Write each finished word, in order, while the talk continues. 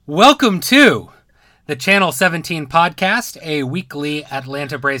Welcome to the Channel 17 podcast, a weekly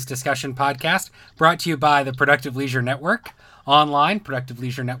Atlanta Braves discussion podcast brought to you by the Productive Leisure Network, online,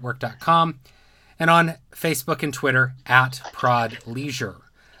 productiveleisurenetwork.com, and on Facebook and Twitter at Prod Leisure.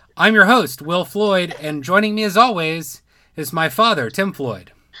 I'm your host, Will Floyd, and joining me as always is my father, Tim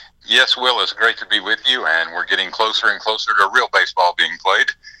Floyd. Yes, Will, it's great to be with you, and we're getting closer and closer to real baseball being played.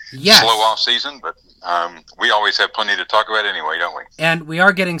 Yes. Slow off season, but we always have plenty to talk about anyway, don't we? And we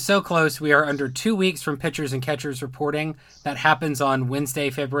are getting so close. We are under 2 weeks from pitchers and catchers reporting. That happens on Wednesday,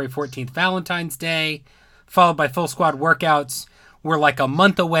 February 14th, Valentine's Day, followed by full squad workouts. We're like a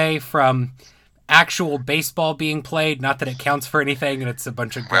month away from actual baseball being played. Not that it counts for anything, and it's a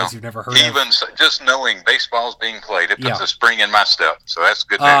bunch of guys you've never heard of. Even just knowing baseball's being played, it puts a spring in my step. So that's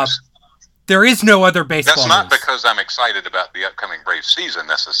good news. There is no other baseball That's not news. because I'm excited about the upcoming Braves season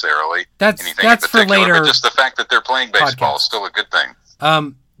necessarily. That's for later. But just the fact that they're playing baseball is still a good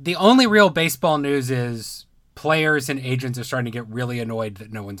thing. The only real baseball news is players and agents are starting to get really annoyed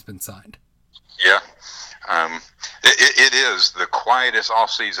that no one's been signed. Yeah. It is the quietest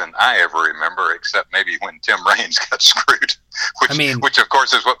offseason I ever remember, except maybe when Tim Raines got screwed, which of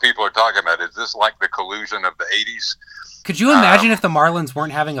course is what people are talking about. Is this like the collusion of the 80s? Could you imagine if the Marlins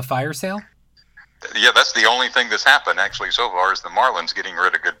weren't having a fire sale? Yeah, that's the only thing that's happened actually so far is the Marlins getting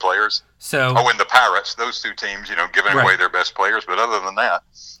rid of good players. And the Pirates, those two teams, giving away their best players. But other than that.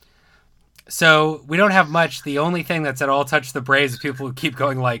 So we don't have much. The only thing that's at all touched the Braves is people who keep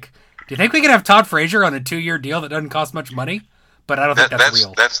going like, do you think we could have Todd Frazier on a 2-year deal that doesn't cost much money? But I don't think that's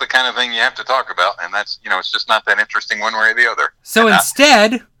real. That's the kind of thing you have to talk about. And that's, it's just not that interesting one way or the other. So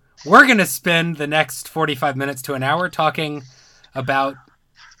instead, we're going to spend the next 45 minutes to an hour talking about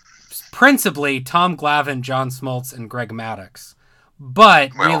principally Tom Glavine, John Smoltz, and Greg Maddux.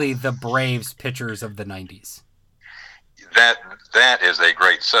 But really the Braves pitchers of the 90s. That is a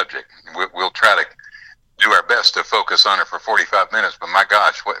great subject. We'll try to do our best to focus on it for 45 minutes. But my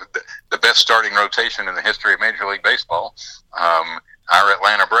gosh, the best starting rotation in the history of Major League Baseball, our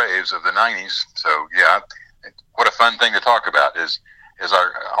Atlanta Braves of the 90s. So, yeah, what a fun thing to talk about is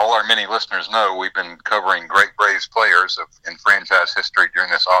all our many listeners know, we've been covering great Braves players in franchise history during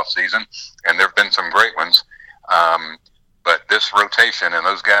this offseason, and there have been some great ones. But this rotation and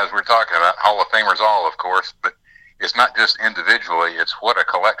those guys we're talking about, Hall of Famers all, of course, but it's not just individually, it's what a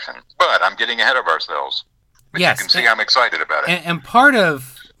collection. But I'm getting ahead of ourselves. But yes. You can see I'm excited about it. And part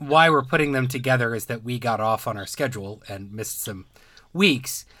of why we're putting them together is that we got off on our schedule and missed some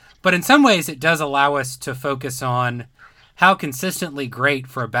weeks. But in some ways, it does allow us to focus on how consistently great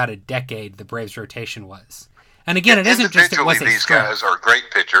for about a decade the Braves rotation was. And again, it isn't just it was a these guys are great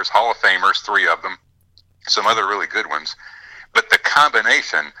pitchers, Hall of Famers, 3 of them, some other really good ones. But the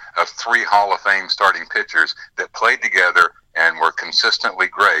combination of 3 Hall of Fame starting pitchers that played together and were consistently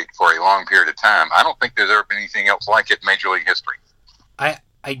great for a long period of time, I don't think there's ever been anything else like it in Major League history.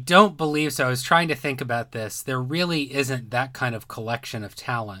 I don't believe so. I was trying to think about this. There really isn't that kind of collection of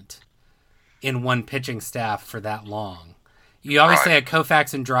talent in one pitching staff for that long. You obviously had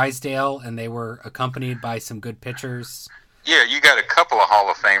Koufax and Drysdale, and they were accompanied by some good pitchers. Yeah, you got a couple of Hall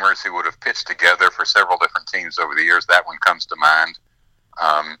of Famers who would have pitched together for several different teams over the years. That one comes to mind.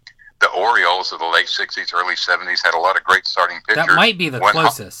 The Orioles of the late 60s, early 70s had a lot of great starting pitchers. That might be the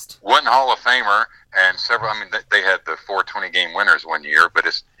closest. One Hall of Famer and several. They had the 420-game winners one year, but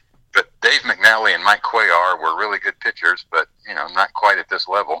Dave McNally and Mike Cuellar were really good pitchers, but not quite at this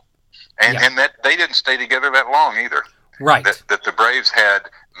level. And that they didn't stay together that long either. Right. That the Braves had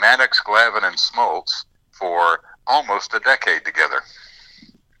Maddux, Glavine, and Smoltz for almost a decade together.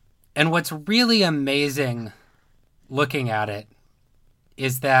 And what's really amazing looking at it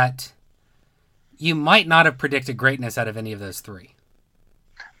is that you might not have predicted greatness out of any of those 3.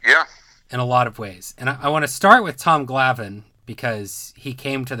 Yeah. In a lot of ways. And I want to start with Tom Glavine because he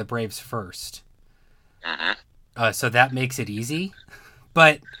came to the Braves first. Mm-hmm. So that makes it easy.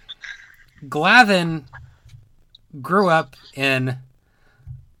 But Glavine grew up in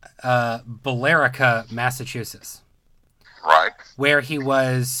Billerica, Massachusetts. Right. Where he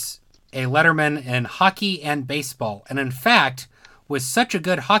was a letterman in hockey and baseball. And in fact, was such a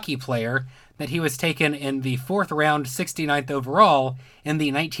good hockey player that he was taken in the 4th round, 69th overall in the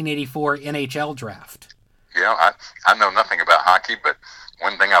 1984 NHL draft. Yeah, I know nothing about hockey, but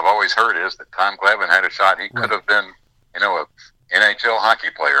one thing I've always heard is that Tom Glavine had a shot. He could have been, a NHL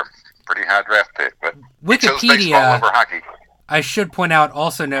hockey player. Pretty high draft pick, but Wikipedia, over hockey. I should point out,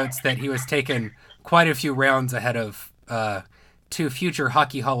 also notes that he was taken quite a few rounds ahead of 2 future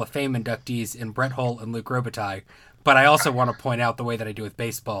Hockey Hall of Fame inductees in Brett Hull and Luc Robitaille. But I also want to point out the way that I do with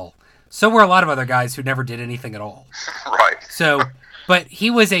baseball. So were a lot of other guys who never did anything at all. Right. So But he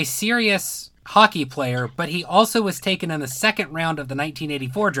was a serious hockey player, but he also was taken in the second round of the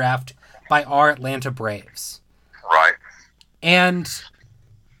 1984 draft by our Atlanta Braves. Right. And,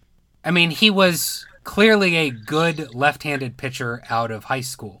 I mean, he was clearly a good left-handed pitcher out of high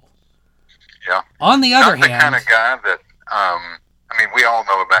school. Yeah. On the other hand... Not the kind of guy that, I mean, we all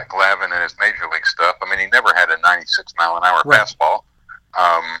know about Glavine and his major league stuff. I mean, he never had a 96-mile-an-hour fastball.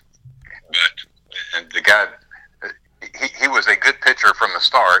 But the guy... He was a good pitcher from the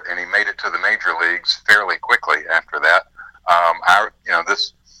start, and he made it to the major leagues fairly quickly after that.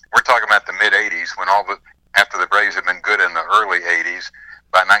 We're talking about the mid '80s when after the Braves had been good in the early '80s.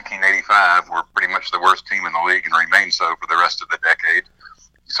 By 1985, we're pretty much the worst team in the league and remain so for the rest of the decade.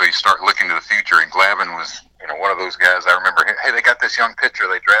 So you start looking to the future, and Glavine was, one of those guys. I remember, hey, they got this young pitcher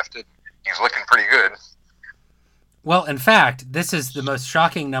they drafted. He's looking pretty good. Well, in fact, this is the most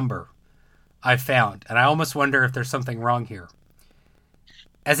shocking number I've found, and I almost wonder if there's something wrong here.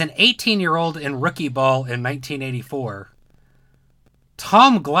 As an 18-year-old in rookie ball in 1984,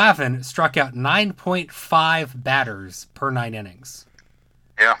 Tom Glavine struck out 9.5 batters per 9 innings.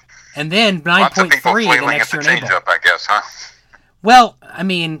 Yeah. And then 9.3 the next year in A-ball. I guess, huh? Well, I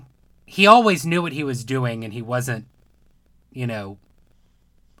mean, he always knew what he was doing, and he wasn't,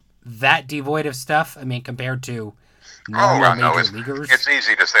 that devoid of stuff. I mean, compared to normal major leaguers. It's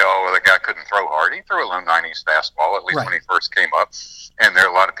easy to say, the guy couldn't throw hard. He threw a low 90s fastball, at least when he first came up. And there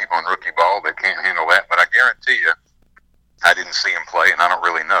are a lot of people in rookie ball that can't handle that. But I guarantee you, I didn't see him play, and I don't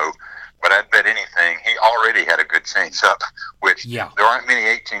really know. But I'd bet anything, he already had a good changeup, which there aren't many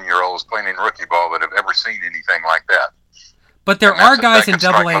 18-year-olds playing in rookie ball that have ever seen anything like that. But there are guys in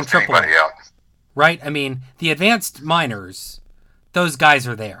AA and AAA, right? I mean, the advanced minors, those guys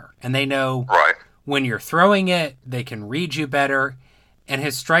are there, and they know when you're throwing it, they can read you better, and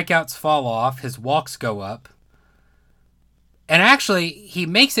his strikeouts fall off, his walks go up. And actually, he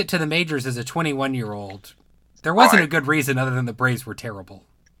makes it to the majors as a 21-year-old. There wasn't a good reason other than the Braves were terrible.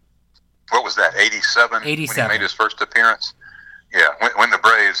 What was that, 87? 87. When he made his first appearance? Yeah, when the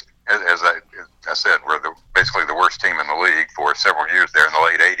Braves, as I said, were basically the worst team in the league for several years there in the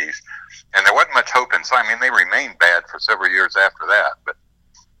late 80s. And there wasn't much hope inside. I mean, they remained bad for several years after that. But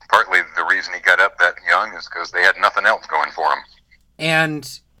partly the reason he got up that young is because they had nothing else going for him.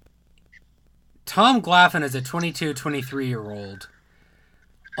 And Tom Glavine as a 22, 23-year-old,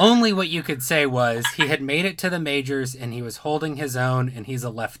 only what you could say was he had made it to the majors and he was holding his own and he's a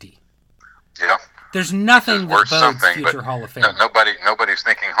lefty. Yeah. There's nothing that bodes future Hall of Famer. Nobody's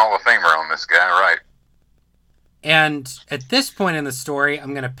thinking Hall of Famer on this guy, right? And at this point in the story,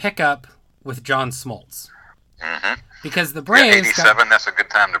 I'm going to pick up with John Smoltz. Mm-hmm. Because the Braves... 87, that's a good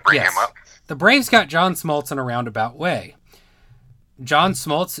time to bring him up. The Braves got John Smoltz in a roundabout way. John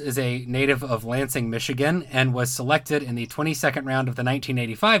Smoltz is a native of Lansing, Michigan, and was selected in the 22nd round of the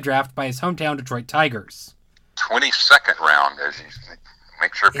 1985 draft by his hometown Detroit Tigers. 22nd round, as you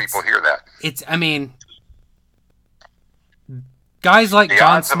make sure people hear that. Guys like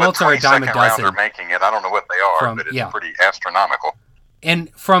John Smoltz are a dime a dozen. Rounder making it, I don't know what they are, but it's pretty astronomical. And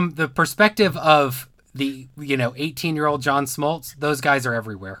from the perspective of the 18-year-old John Smoltz, those guys are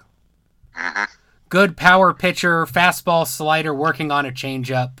everywhere. Mm-hmm. Good power pitcher, fastball slider, working on a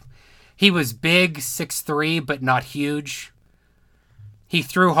changeup. He was big, 6'3", but not huge. He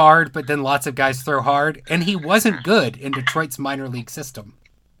threw hard, but then lots of guys throw hard. And he wasn't good in Detroit's minor league system.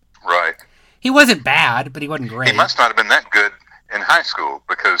 Right. He wasn't bad, but he wasn't great. He must not have been that good in high school,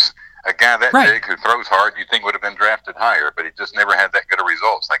 because a guy that big who throws hard, you'd think would have been drafted higher, but he just never had that good of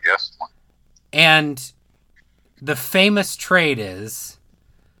results, I guess. And the famous trade is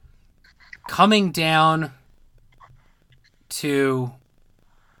coming down to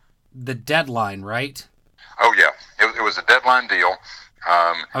the deadline, right? Oh, yeah. It was a deadline deal.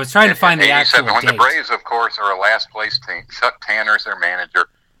 I was trying to find the actual date. When the Braves, of course, are a last-place team. Chuck Tanner's their manager.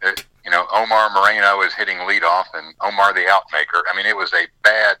 Omar Moreno is hitting leadoff, and Omar the outmaker. I mean, it was a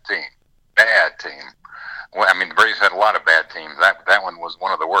bad team. Bad team. Well, I mean, the Braves had a lot of bad teams. That one was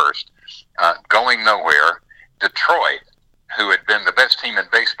one of the worst. Going nowhere. Detroit, who had been the best team in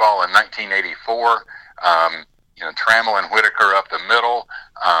baseball in 1984, Trammell and Whitaker up the middle.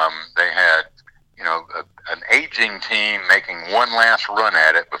 They had, an aging team making one last run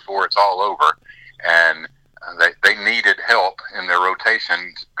at it before it's all over, and they needed help in their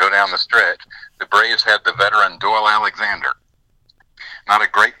rotation to go down the stretch. The Braves had the veteran Doyle Alexander. Not a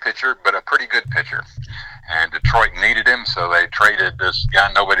great pitcher, but a pretty good pitcher. And Detroit needed him, so they traded this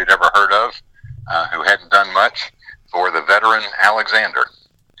guy nobody had ever heard of, who hadn't done much, for the veteran Alexander.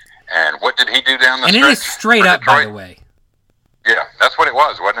 And what did he do down the stretch? And it is straight up, by the way. Yeah, that's what it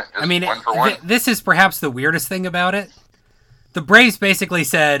was, wasn't it? Just one for one? This is perhaps the weirdest thing about it. The Braves basically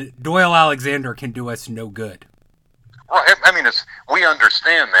said, Doyle Alexander can do us no good. Right. I mean, we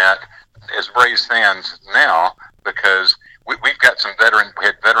understand that as Braves fans now because we've got some we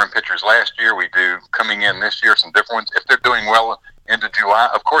had veteran pitchers last year. We do coming in this year, some different ones. If they're doing well into July,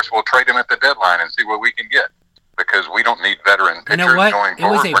 of course, we'll trade them at the deadline and see what we can get because we don't need veteran pitchers going forward. It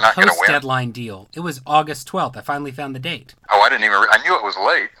was We're not going to win. post-deadline deal. It was August 12th. I finally found the date. Oh, I knew it was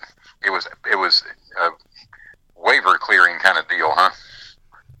late. It was a waiver clearing kind of deal, huh?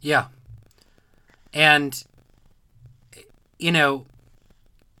 Yeah. And,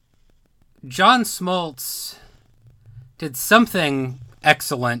 John Smoltz did something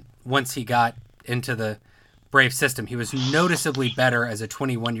excellent once he got into the Brave system. He was noticeably better as a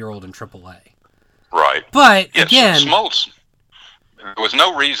 21-year-old in AAA. Right. But, again... Smoltz, there was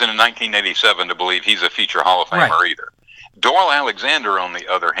no reason in 1987 to believe he's a future Hall of Famer either. Doyle Alexander, on the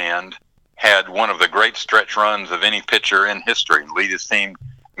other hand, had one of the great stretch runs of any pitcher in history. Lead his team.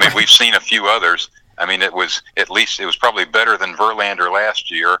 I mean, we've seen a few others. I mean, it was probably better than Verlander last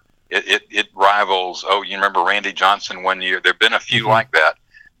year. It rivals. Oh, you remember Randy Johnson one year? There've been a few like that,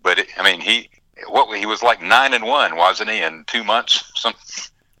 but he was like 9-1, wasn't he? In 2 months.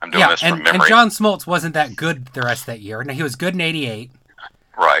 I'm doing this from memory. And John Smoltz wasn't that good the rest of that year. Now he was good in '88.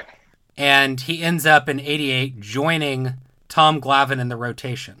 Right. And he ends up in '88 joining Tom Glavine in the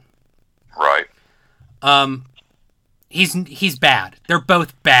rotation. Right. He's bad. They're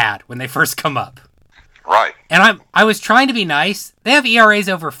both bad when they first come up. Right. And I was trying to be nice. They have ERAs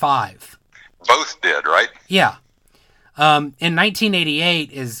over 5. Both did, right? Yeah. In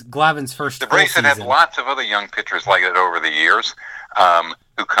 1988 is Glavine's first The Braves have had lots of other young pitchers like that over the years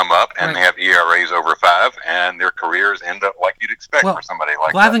who come up and they have ERAs over 5, and their careers end up like you'd expect for somebody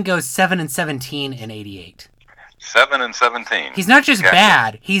like Glavine that. goes 7-17 in '88. 7-17. He's not just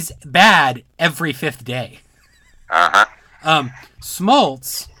bad; he's bad every 5th day.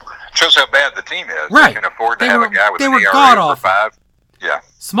 Smoltz shows how bad the team is. Right. They can afford to have a guy with an ERA over 5. Yeah.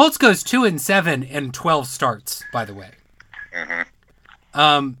 Smoltz goes 2-7 in 12 starts. By the way.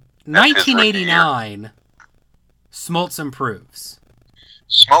 1989, Smoltz improves.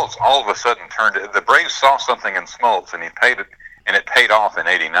 Smoltz all of a sudden the Braves saw something in Smoltz and it paid off in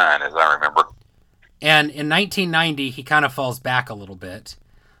 '89, as I remember. And in 1990, he kind of falls back a little bit.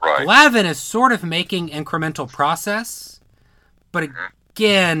 Right. Glavine is sort of making incremental progress, but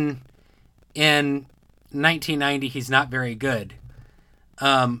again, in 1990, he's not very good.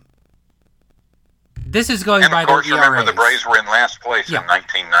 This is going by their ERAs. And of course, remember the Braves were in last place in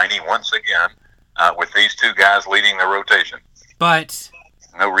 1990 once again, with these two guys leading the rotation. But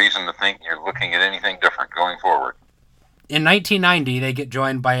no reason to think you're looking at anything different going forward. In 1990, they get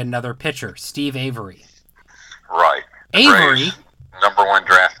joined by another pitcher, Steve Avery. Right. Avery, number 1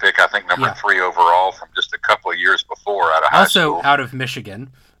 draft pick, I think number 3 overall from just a couple of years before out of high school. Also out of Michigan,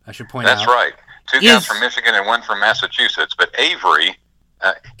 I should point out. That's right. 2 guys from Michigan and 1 from Massachusetts. But Avery,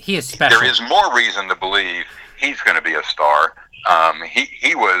 he is special. There is more reason to believe he's going to be a star.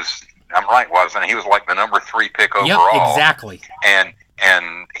 He was, I'm right, wasn't he? He was like the number 3 pick overall. Yep, exactly. And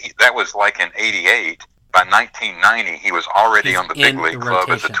that was like in '88. By 1990, he was already on the big league club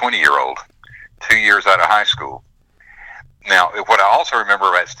as a 20-year-old, 2 years out of high school. Now, what I also remember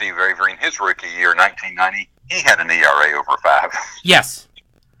about Steve Avery in his rookie year, 1990, he had an ERA over 5. Yes.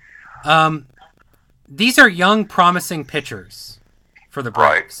 These are young, promising pitchers for the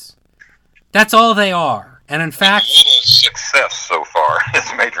Braves. Right. That's all they are. And in fact, little success so far as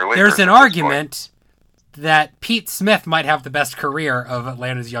major leaguers. There's an argument that Pete Smith might have the best career of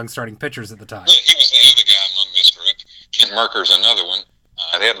Atlanta's young starting pitchers at the time. Well, he was the other guy among this group. Kent Merker's another one.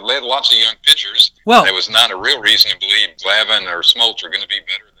 They had lots of young pitchers. Well, there was not a real reason to believe Glavine or Smoltz are going to be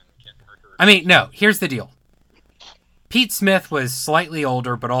better than Kent Merker. I mean, no. Here's the deal. Pete Smith was slightly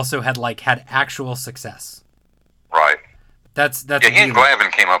older, but also had actual success. Right. That's he and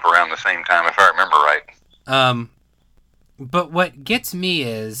Glavine came up around the same time, if I remember right. But what gets me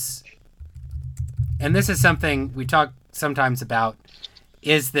is, and this is something we talk sometimes about,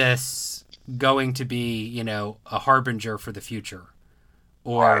 is this going to be, a harbinger for the future?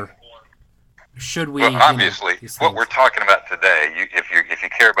 Or should we... Well, obviously, what we're talking about today, if you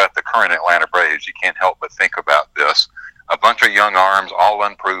care about the current Atlanta Braves, you can't help but think about this. A bunch of young arms, all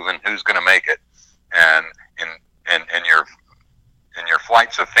unproven, who's going to make it? And in your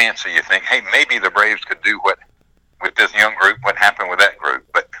flights of fancy, you think, hey, maybe the Braves could do what with this young group, what happened with that group.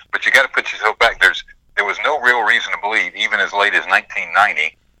 But you got to put yourself back. There was no real reason to believe, even as late as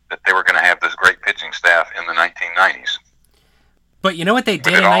 1990, that they were going to have this great pitching staff in the 1990s. But you know what they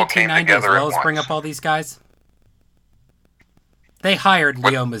did in 1990 as well as bring up all these guys? They hired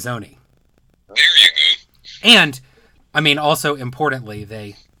Leo Mazzone. There you go. And I mean, also importantly,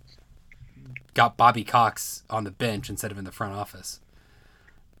 they got Bobby Cox on the bench instead of in the front office.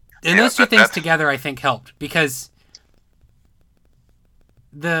 And those two things together, I think, helped, because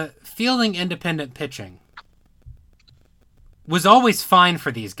the fielding independent pitching was always fine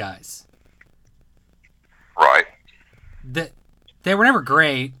for these guys. Right. They were never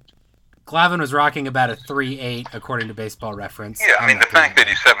great. Glavine was rocking about a 3.8 according to Baseball Reference. Yeah, I mean, the fact that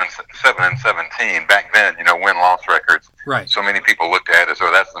he's 7-17 back then, win-loss records. Right. So many people looked at it as,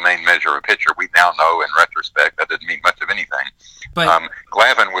 that's the main measure of a pitcher. We now know in retrospect that didn't mean much of anything. But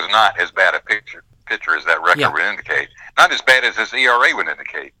Glavine was not as bad a pitcher as that record would indicate. Not as bad as his ERA would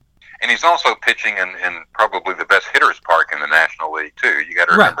indicate. And he's also pitching in probably the best hitters park in the National League, too. You got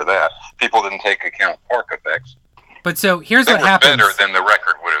to remember that. People didn't take account park effects. But so here's what happens. Better than the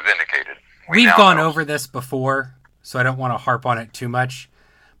record would have indicated. We've gone over this before, so I don't want to harp on it too much.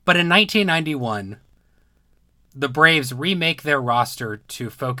 But in 1991, the Braves remake their roster to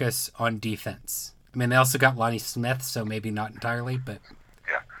focus on defense. I mean, they also got Lonnie Smith, so maybe not entirely, but...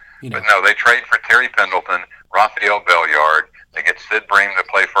 Yeah. But no, they trade for Terry Pendleton, Rafael Belliard. They get Sid Bream to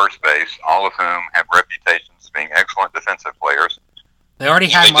play first base, all of whom have reputations as being excellent defensive players. They already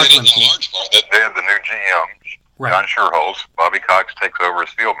had Mark Lemke. They had the new GM, John Schuerholz. Bobby Cox takes over as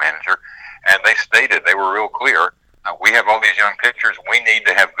field manager. And they stated, they were real clear, we have all these young pitchers. We need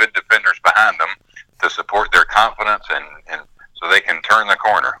to have good defenders behind them to support their confidence and so they can turn the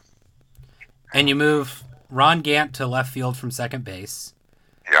corner. And you move Ron Gant to left field from second base.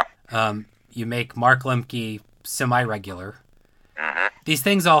 Yeah. You make Mark Lemke semi-regular. Mm-hmm. These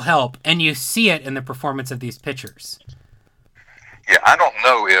things all help, and you see it in the performance of these pitchers. Yeah, I don't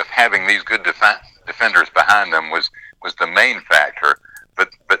know if having these good defenders behind them was the main factor, but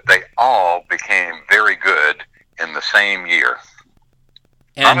they all became very good in the same year.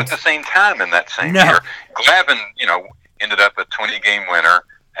 And not at the same time in that same year. Glavine, ended up a 20-game winner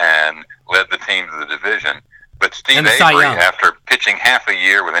and led the team to the division. But Steve Avery, after pitching half a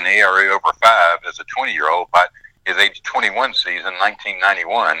year with an ERA over 5 as a 20-year-old, by his age 21 season,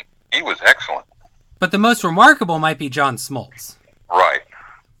 1991, he was excellent. But the most remarkable might be John Smoltz. Right.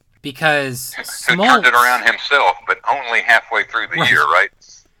 Because Who turned it around himself, but only halfway through the year, right?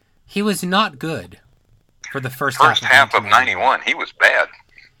 He was not good for the first half of 91. He was bad.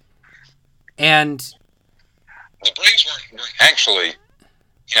 And the Braves weren't actually,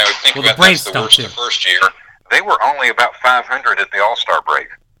 think about that's the worst the first year. They were only about 500 at the All-Star break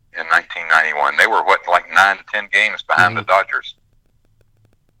in 1991. They were, 9 to 10 games behind the Dodgers.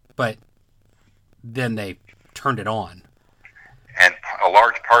 But then they turned it on. And a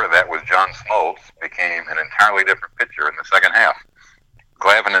large part of that was John Smoltz became an entirely different pitcher in the second half.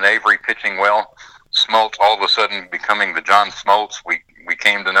 Glavine and Avery pitching well. Smoltz all of a sudden becoming the John Smoltz we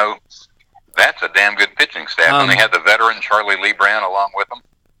came to know. That's a damn good pitching staff. And they had the veteran Charlie Lee Brown along with them.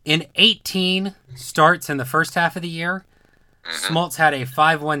 In 18 starts in the first half of the year, Smoltz had a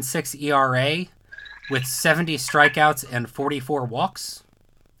 5.16 ERA with 70 strikeouts and 44 walks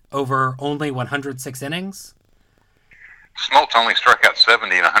over only 106 innings. Smoltz only struck out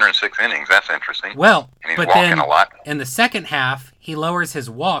 70 in 106 innings. That's interesting. Well, and he's but walking then a lot. In the second half, he lowers his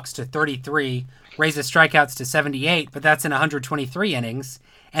walks to 33, raises strikeouts to 78, but that's in 123 innings.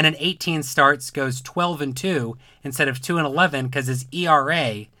 And in 18 starts goes 12-2 instead of 2-11 because his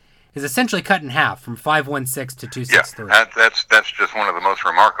ERA is essentially cut in half from 5.16 to 2.63. Yeah, that's just one of the most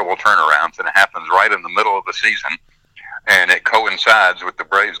remarkable turnarounds, and it happens right in the middle of the season. And it coincides with the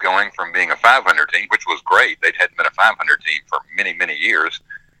Braves going from being a 500 team, which was great. They hadn't been a 500 team for many, many years.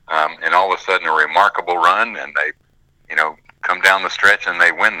 And all of a sudden a remarkable run, and they, come down the stretch and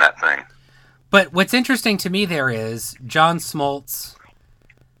they win that thing. But what's interesting to me there is John Smoltz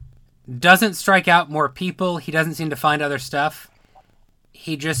doesn't strike out more people. He doesn't seem to find other stuff.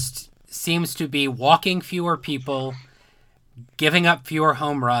 He just seems to be walking fewer people, giving up fewer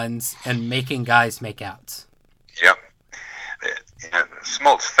home runs, and making guys make outs. Yep.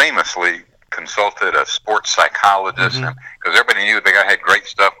 Smoltz famously consulted a sports psychologist because everybody knew the guy had great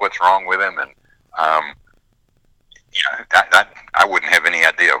stuff. What's wrong with him? And I wouldn't have any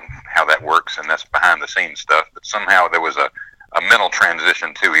idea how that works, and that's behind the scenes stuff. But somehow there was a mental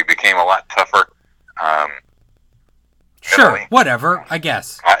transition too. He became a lot tougher. Sure, whatever. I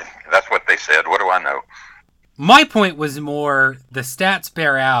guess that's what they said. What do I know? My point was more the stats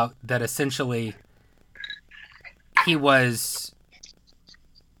bear out that essentially he was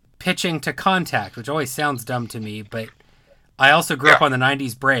pitching to contact, which always sounds dumb to me, but I also grew up on the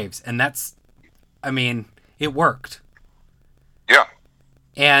 90s Braves, and it worked. Yeah.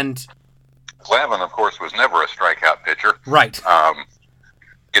 And Glavine, of course, was never a strikeout pitcher. Right.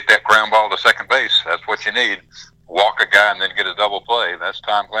 Get that ground ball to second base. That's what you need. walk a guy and then get a double play. That's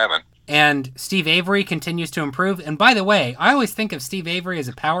Tom Glavine. And Steve Avery continues to improve. And by the way, I always think of Steve Avery as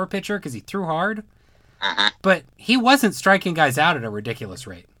a power pitcher because he threw hard. Mm-hmm. But he wasn't striking guys out at a ridiculous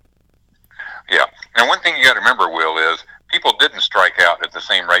rate. Yeah. And one thing you got to remember, Will, is people didn't strike out at the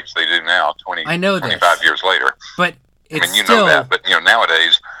same rates they do now, 25 years later. But it's know that. But,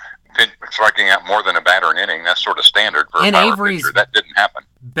 nowadays, striking out more than a batter an inning, that's sort of standard for a power pitcher. That didn't happen.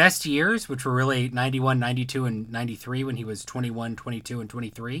 Best years, which were really 91, 92, and 93 when he was 21, 22, and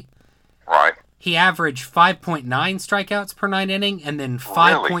 23. Right. He averaged 5.9 strikeouts per 9 inning and then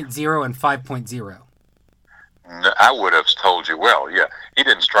 5.0 and 5.0. I would have told you, he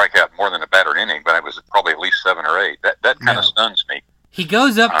didn't strike out more than a batter an inning, but it was probably at least 7 or 8. That kind of stuns me. He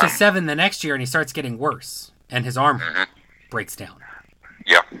goes up to 7 the next year and he starts getting worse, and his arm breaks down.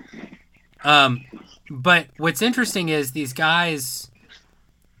 Yeah. But what's interesting is these guys,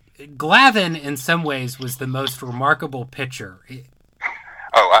 Glavine in some ways was the most remarkable pitcher.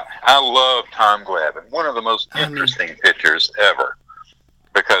 I love Tom Glavine, one of the most interesting pitchers ever,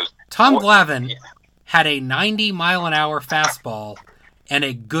 because Tom Glavine had a 90-mile-an-hour fastball and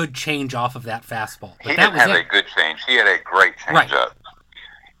a good change off of that fastball. But he didn't have a good change. He had a great change up.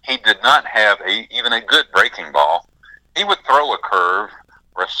 He did not have even a good breaking ball. He would throw a curve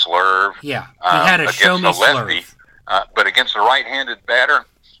or a slurve. Yeah, he had a show-me lefty, slurve. But against a right-handed batter,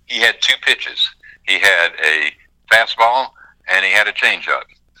 he had 2 pitches. He had a fastball and he had a changeup.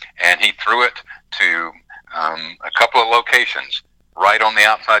 And he threw it to a couple of locations, right on the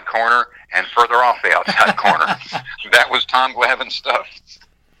outside corner and further off the outside corner. That was Tom Glavine's stuff.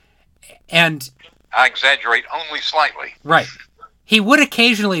 And I exaggerate only slightly. Right. He would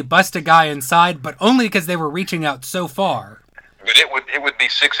occasionally bust a guy inside, but only because they were reaching out so far. But it would be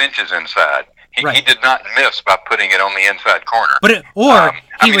 6 inches inside. He did not miss by putting it on the inside corner. But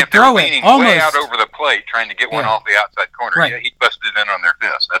he would throw it almost way out over the plate, trying to get one off the outside corner. Right. Yeah, he busted it in on their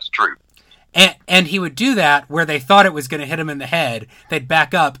fist. That's true. And he would do that where they thought it was going to hit him in the head. They'd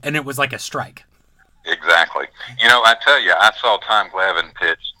back up, and it was like a strike. Exactly. I tell you, I saw Tom Glavine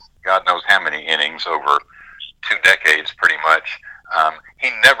pitch God knows how many innings over 2 decades, pretty much. He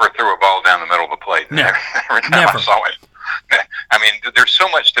never threw a ball down the middle of the plate. No, every time I saw it. I mean, there's so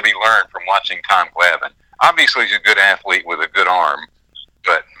much to be learned from watching Tom Glavine. Obviously, he's a good athlete with a good arm,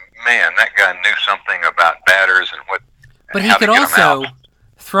 but man, that guy knew something about batters and what. But he could also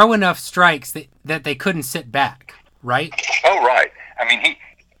throw enough strikes that they couldn't sit back, right? Oh, right. I mean,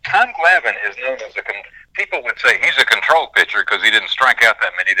 Tom Glavine is known as people would say he's a control pitcher because he didn't strike out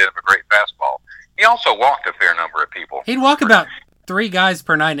that many. He did have a great fastball. He also walked a fair number of people. He'd walk about 3 guys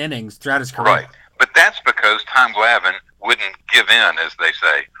per 9 innings throughout his career. Right. But that's because Tom Glavine wouldn't give in, as they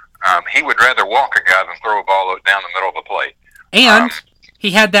say. He would rather walk a guy than throw a ball down the middle of the plate. And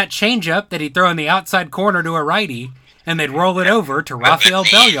he had that changeup that he'd throw in the outside corner to a righty, and they'd roll it over to Rafael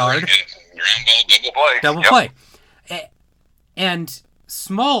Belliard. Ground ball, double play. And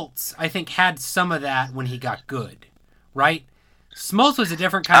Smoltz, I think, had some of that when he got good, right? Smoltz was a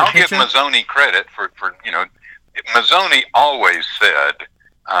different kind of pitcher. I'll give Mazzone credit for Mazzone always said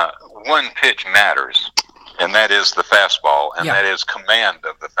one pitch matters, and that is the fastball, and that is command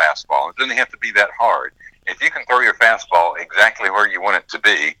of the fastball. It doesn't have to be that hard. If you can throw your fastball exactly where you want it to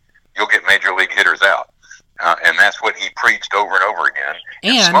be, you'll get major league hitters out. And that's what he preached over and over again.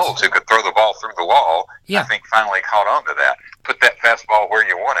 And Smoltz, who could throw the ball through the wall, I think finally caught on to that. Put that fastball where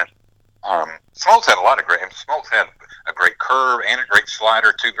you want it. Smoltz had Smoltz had a great curve and a great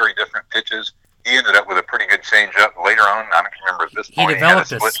slider, 2 very different pitches. He ended up with a pretty good changeup later on. I don't remember at this point. He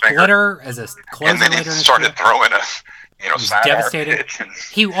developed a splitter as a closer. And then he started throwing a side devastated. Pitch.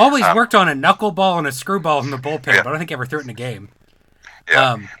 He always worked on a knuckleball and a screwball in the bullpen, but I don't think he ever threw it in a game.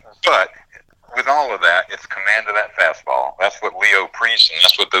 Yeah. But with all of that, it's command of that fastball. That's what Leo preached, and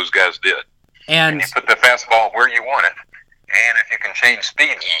that's what those guys did. And you put the fastball where you want it, and if you can change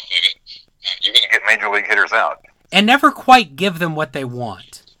speeds off of it, you're going to get major league hitters out. And never quite give them what they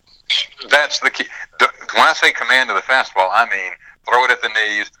want. That's the key. When I say command of the fastball, I mean throw it at the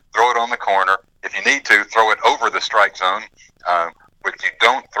knees, throw it on the corner. If you need to, throw it over the strike zone, but you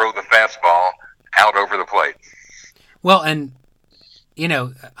don't throw the fastball out over the plate. Well, and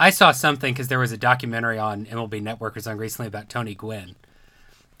I saw something because there was a documentary on MLB Network on recently about Tony Gwynn.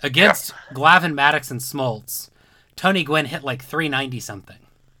 Against Glavine, Maddux, and Smoltz, Tony Gwynn hit like 390-something.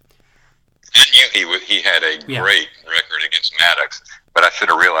 I knew he had a great record against Maddux, but I should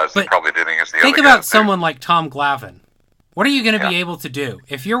have realized he probably did against the other guys. Think about someone like Tom Glavine. What are you going to be able to do?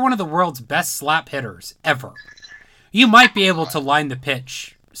 If you're one of the world's best slap hitters ever, you might be able to line the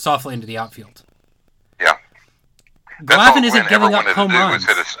pitch softly into the outfield. Yeah. Glavine isn't giving up home runs.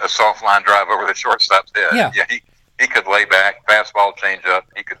 Was hit a soft line drive over the shortstop's head. Yeah. He could lay back, fastball, change up.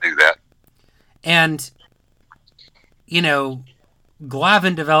 He could do that. And, you know,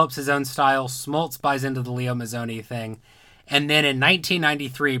 Glavine develops his own style. Smoltz buys into the Leo Mazzone thing. And then in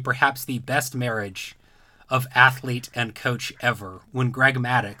 1993, perhaps the best marriage of athlete and coach ever, when Greg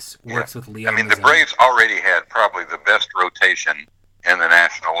Maddux works with Leo Mazzone. The Braves already had probably the best rotation in the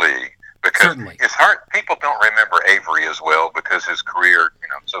National League. Because Certainly. It's hard. People don't remember Avery as well because his career,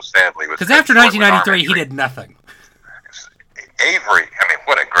 so sadly was. Because after 1993, he did nothing. Avery,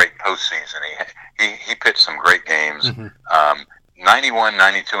 what a great postseason. He pitched some great games. Mm-hmm. 91,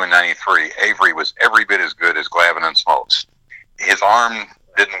 92, and 93, Avery was every bit as good as Glavine and Smoltz. His arm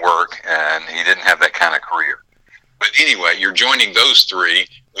didn't work, and he didn't have that kind of career. But anyway, you're joining those three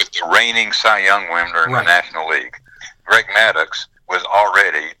with the reigning Cy Young winner in the National League. Greg Maddux was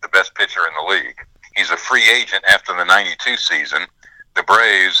already the best pitcher in the league. He's a free agent after the 92 season. The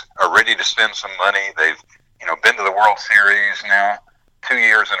Braves are ready to spend some money. They've been to the World Series now 2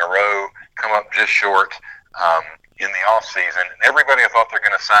 years in a row, come up just short in the offseason. And everybody thought they're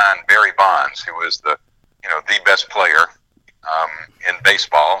going to sign Barry Bonds, who was the best player in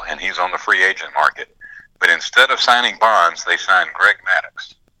baseball, and he's on the free agent market. But instead of signing Bonds, they signed Greg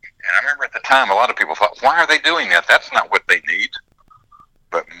Maddux. And I remember at the time, a lot of people thought, why are they doing that? That's not what they need.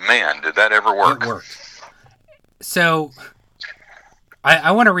 But, man, did that ever work. It worked. So,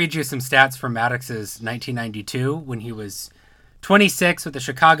 I want to read you some stats from Maddux's 1992 when he was 26 with the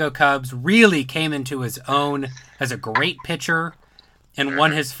Chicago Cubs, really came into his own as a great pitcher and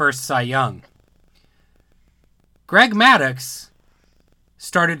won his first Cy Young. Greg Maddux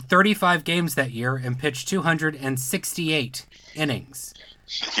started 35 games that year and pitched 268 innings.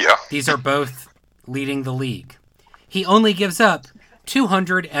 Yeah. These are both leading the league. He only gives up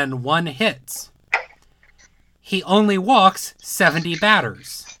 201 hits. He only walks 70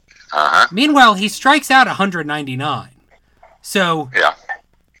 batters. Uh-huh. Meanwhile, he strikes out 199. So, yeah.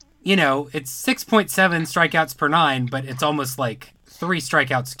 It's 6.7 strikeouts per 9, but it's almost like 3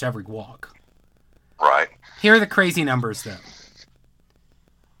 strikeouts to every walk. Right. Here are the crazy numbers, though.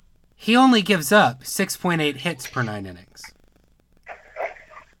 He only gives up 6.8 hits per 9 innings.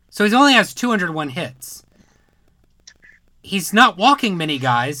 So he only has 201 hits. He's not walking many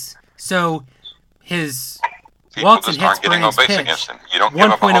guys, so his walks and hits per innings pitched, against him. You don't give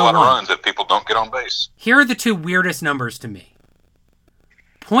up a whole lot of runs if people don't get on base. Here are the two weirdest numbers to me.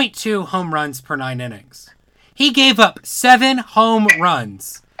 0.2 home runs per 9 innings. He gave up 7 home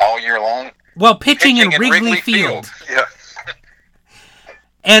runs. All year long? Well, pitching in Wrigley Field. Yeah.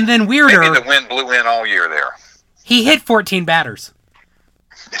 And then weirder... Maybe the wind blew in all year there. He hit 14 batters.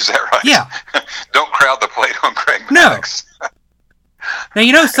 Is that right? Yeah. Don't crowd the plate on Greg Maddux. No.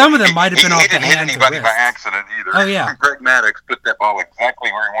 Now, some of them might have been off the hands. He didn't hit anybody by accident either. Oh, yeah. Greg Maddux put that ball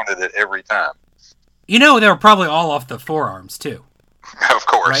exactly where he wanted it every time. They were probably all off the forearms, too. Of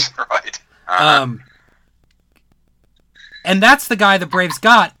course, right. Uh-huh. And that's the guy the Braves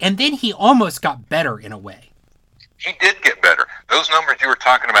got, and then he almost got better in a way. He did get better. Those numbers you were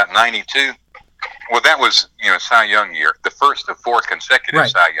talking about, 92, well, that was, Cy Young year, the first of 4 consecutive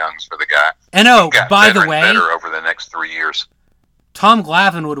Cy Youngs for the guy. And by the way, better over the next 3 years. Tom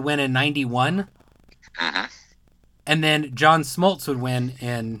Glavine would win in 91, mm-hmm. and then John Smoltz would win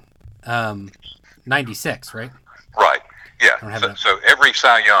in 96, right? Right, yeah. So every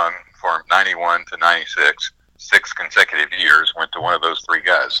Cy Young from 91 to 96, 6 consecutive years, went to one of those 3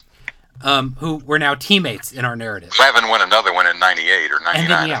 guys. Who were now teammates in our narrative. Glavine won another one in 98 or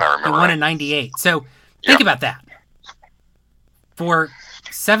 99, if I remember he won in 98. So think about that. For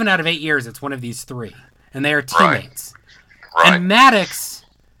 7 out of 8 years, it's one of these 3, and they are teammates. Right. And Maddux,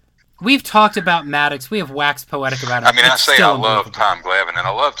 we've talked about Maddux. We have waxed poetic about him. I love Tom Glavine, and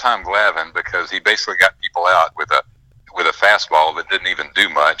I love Tom Glavine because he basically got people out with a fastball that didn't even do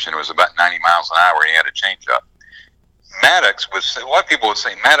much, and it was about 90 miles an hour, and he had a changeup. Maddux was, a lot of people would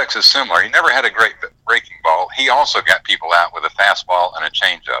say Maddux is similar. He never had a great breaking ball. He also got people out with a fastball and a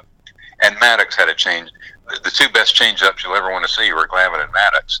changeup. And Maddux had a change. The 2 best changeups you'll ever want to see were Glavine and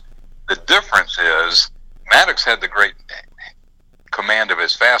Maddux. The difference is Maddux had the great command of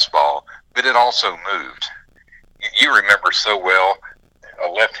his fastball, but it also moved. You remember so well a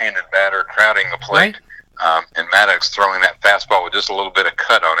left-handed batter crowding the plate, and Maddux throwing that fastball with just a little bit of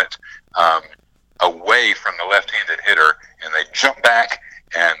cut on it, away from the left-handed hitter, and they jump back,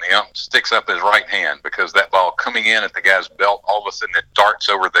 and the ump sticks up his right hand because that ball coming in at the guy's belt, all of a sudden it darts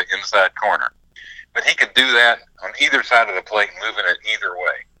over the inside corner. But he could do that on either side of the plate, moving it either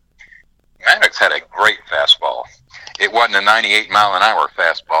way. Maddux had a great fastball. It wasn't a 98-mile-an-hour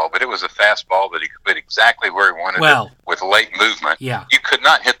fastball, but it was a fastball that he could put exactly where he wanted it with late movement. Yeah. You could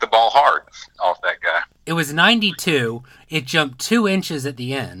not hit the ball hard off that guy. It was 92. It jumped 2 inches at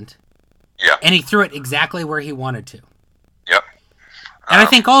the end. Yeah. And he threw it exactly where he wanted to. Yep. And I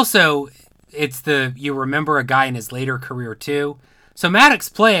think also it's you remember a guy in his later career too. So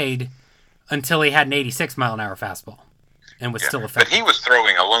Maddux played until he had an 86-mile-an-hour fastball and was still effective. But he was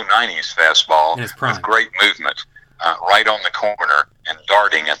throwing a low 90s fastball in his prime. With great movement right on the corner and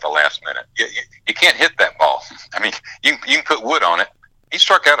darting at the last minute. You can't hit that ball. I mean, you can put wood on it. He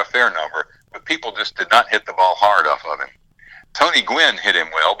struck out a fair number, but people just did not hit the ball hard off of him. Tony Gwynn hit him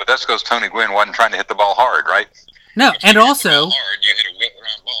well, but that's because Tony Gwynn wasn't trying to hit the ball hard, right? No, and also, hard, you hit a wet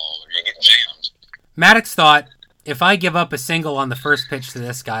round ball or you get jammed. Maddux thought, if I give up a single on the first pitch to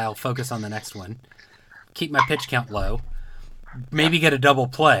this guy, I'll focus on the next one, keep my pitch count low, maybe get a double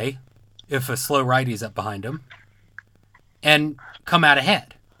play if a slow righty's up behind him, and come out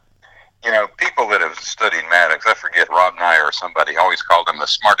ahead. You know, people that have studied Maddux, I forget, Rob Nye or somebody always called him the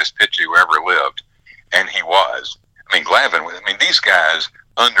smartest pitcher who ever lived, and he was. I mean, Glavine, these guys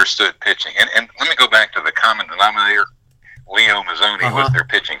understood pitching. And let me go back to the common denominator. Leo Mazzone was their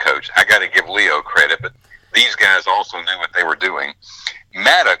pitching coach. I got to give Leo credit, but these guys also knew what they were doing.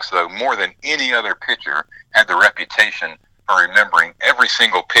 Maddux, though, more than any other pitcher, had the reputation for remembering every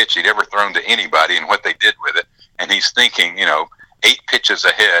single pitch he'd ever thrown to anybody and what they did with it. And he's thinking, 8 pitches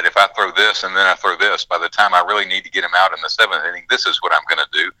ahead. If I throw this and then I throw this, by the time I really need to get him out in the 7th inning, this is what I'm going to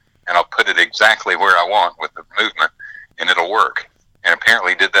do. And I'll put it exactly where I want with the movement, and it'll work. And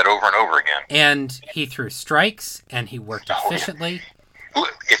apparently did that over and over again. And he threw strikes, and he worked efficiently.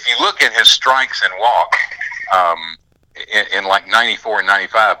 If you look at his strikes and walk in like 94 and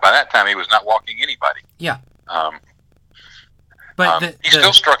 95, by that time he was not walking anybody. Yeah. But he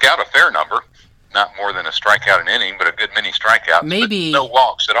still struck out a fair number. Not more than a strikeout an inning, but a good many strikeouts. Maybe but no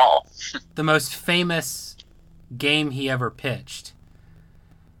walks at all. The most famous game he ever pitched.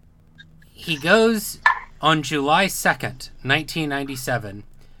 He goes on July 2nd, 1997,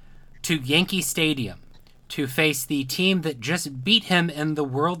 to Yankee Stadium to face the team that just beat him in the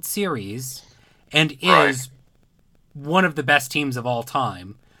World Series and is one of the best teams of all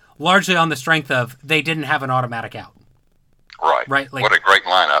time, largely on the strength of they didn't have an automatic out. Right. What a great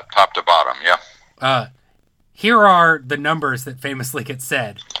lineup, top to bottom, yeah. Here are the numbers that famously get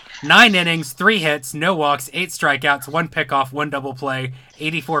said. 9 innings, 3 hits, no walks, 8 strikeouts, 1 pickoff, 1 double play,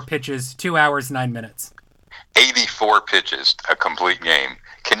 84 pitches, 2 hours, 9 minutes. 84 pitches, a complete game.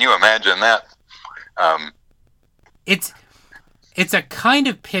 Can you imagine that? It's a kind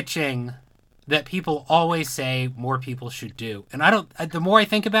of pitching that people always say more people should do. And the more I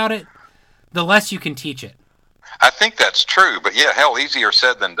think about it, the less you can teach it. I think that's true, but hell, easier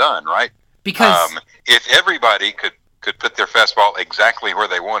said than done, right? Because if everybody could put their fastball exactly where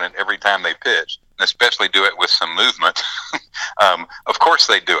they want it every time they pitch, and especially do it with some movement, of course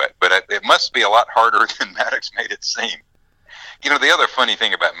they do it. But it must be a lot harder than Maddux made it seem. The other funny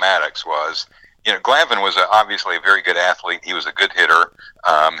thing about Maddux was, Glavine was obviously a very good athlete. He was a good hitter.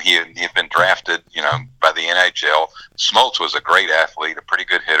 He had been drafted, by the NHL. Smoltz was a great athlete, a pretty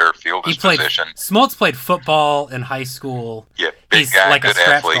good hitter, field his position. Smoltz played football in high school. Yeah, big He's guy, like good a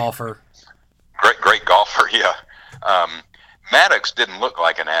scratch athlete. golfer. Great golfer, yeah. Maddux didn't look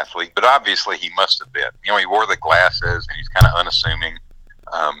like an athlete, but obviously he must have been. He wore the glasses, and he's kind of unassuming.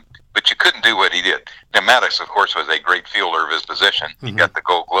 But you couldn't do what he did. Now, Maddux, of course, was a great fielder of his position. He got the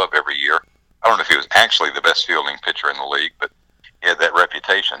Gold Glove every year. I don't know if he was actually the best fielding pitcher in the league, but he had that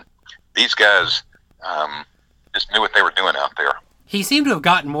reputation. These guys just knew what they were doing out there. He seemed to have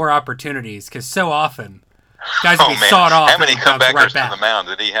gotten more opportunities, because so often guys would be sawed off. How many comebackers right to the mound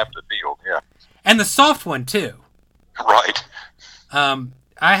did he have to field? Yeah. And the soft one, too. Right.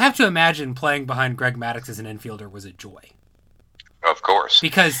 I have to imagine playing behind Greg Maddux as an infielder was a joy. Of course.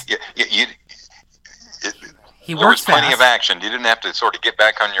 Because there was plenty of action. You didn't have to sort of get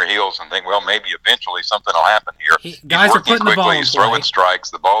back on your heels and think, well, maybe eventually something will happen here. Guys are putting the ball in play. He's throwing strikes.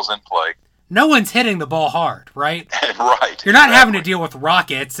 The ball's in play. No one's hitting the ball hard, right? Right. You're not having to deal with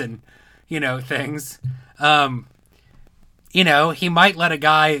rockets and, things. He might let a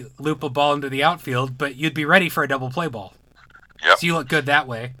guy loop a ball into the outfield, but you'd be ready for a double play ball. Yep. So you look good that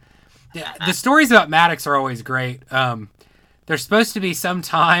way. The stories about Maddux are always great. There's supposed to be some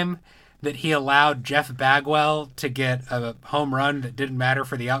time that he allowed Jeff Bagwell to get a home run that didn't matter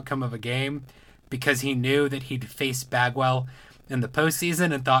for the outcome of a game because he knew that he'd face Bagwell in the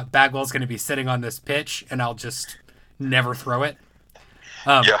postseason and thought Bagwell's going to be sitting on this pitch and I'll just never throw it.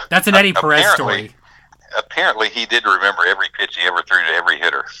 That's an Eddie Perez story. Apparently he did remember every pitch he ever threw to every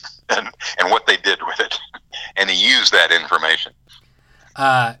hitter and what they did with it. And he used that information.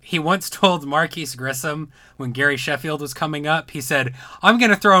 He once told Marquise Grissom when Gary Sheffield was coming up, he said, "I'm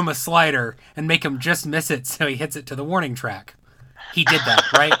going to throw him a slider and make him just miss it so he hits it to the warning track." He did that,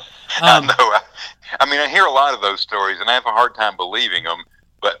 right? I know. I mean, I hear a lot of those stories, and I have a hard time believing them,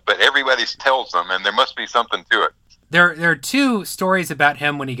 but everybody tells them, and there must be something to it. There are two stories about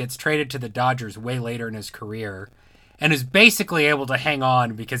him when he gets traded to the Dodgers way later in his career and is basically able to hang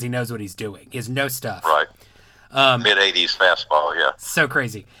on because he knows what he's doing. He has no stuff. Right. Mid-'80s fastball, yeah. So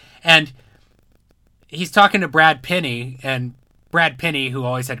crazy. And he's talking to Brad Penny, and Brad Penny, who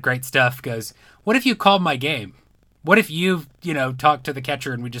always had great stuff, goes, "What if you called my game? What if you talk to the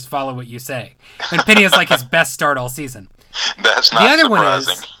catcher and we just follow what you say?" And Penny is like his best start all season. That's not the other surprising.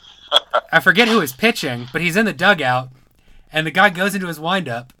 One is, I forget who is pitching, but he's in the dugout, and the guy goes into his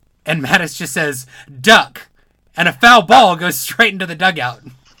windup, and Maddux just says, "Duck," and a foul ball goes straight into the dugout.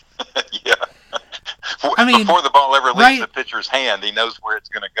 Yeah. I mean, before the ball ever leaves the pitcher's hand, he knows where it's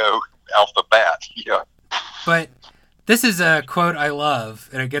going to go off the bat. Yeah. But this is a quote I love,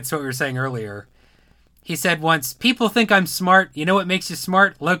 and it gets to what we were saying earlier. He said once, "People think I'm smart. You know what makes you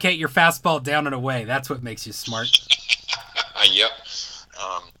smart? Locate your fastball down and away. That's what makes you smart." Yep.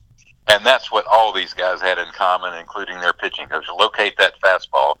 And that's what all these guys had in common, including their pitching coach. Locate that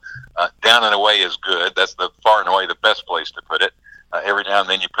fastball. Down and away is good. That's the far and away the best place to put it. Every now and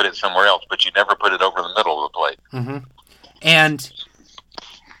then you put it somewhere else, but you never put it over the middle of the plate. Mm-hmm. And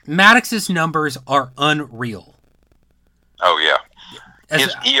Maddux's numbers are unreal. Oh, yeah.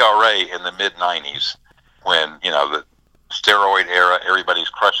 His ERA in the mid-'90s, when, the steroid era, everybody's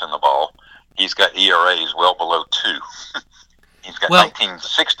crushing the ball, he's got ERAs well below 2. He's got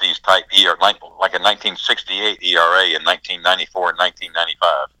 1960s type ERA, like a 1968 ERA in 1994 and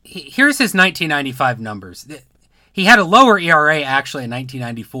 1995. Here's his 1995 numbers. He had a lower ERA actually in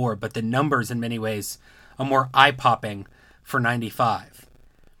 1994, but the numbers in many ways are more eye-popping for 95.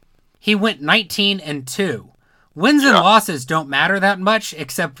 He went 19-2. Wins and losses don't matter that much,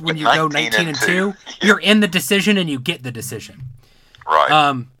 except when you go 19-2, you're in the decision and you get the decision.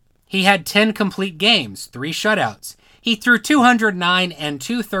 Right. He had 10 complete games, 3 shutouts. He threw 209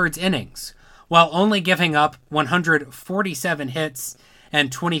 2/3 innings, while only giving up 147 hits and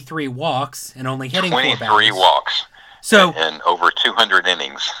 23 walks, and only hitting 4 batters. 23 walks. So, and over 200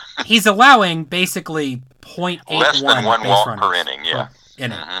 innings. He's allowing basically 0.81 less than 1 walk runners per inning, yeah.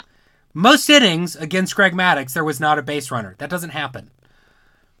 Mm-hmm. Most innings against Greg Maddux, there was not a base runner. That doesn't happen.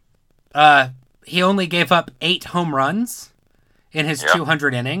 He only gave up 8 home runs in his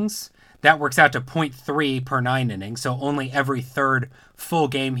 200 innings. That works out to 0.3 per 9 innings, so only every third full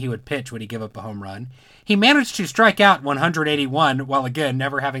game he would pitch would he give up a home run. He managed to strike out 181, while again,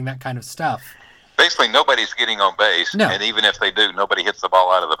 never having that kind of stuff. Basically, nobody's getting on base, and even if they do, nobody hits the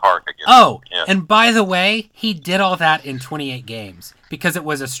ball out of the park again. Oh, and by the way, he did all that in 28 games, because it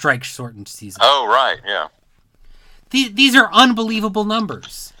was a strike-shortened season. Oh, right, yeah. These are unbelievable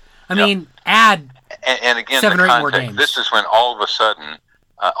numbers. I mean, add and again, 7 or 8 context, more games. This is when all of a sudden,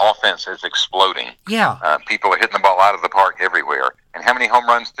 offense is exploding. Yeah. People are hitting the ball out of the park everywhere. And how many home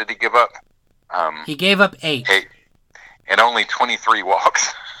runs did he give up? He gave up 8. And only 23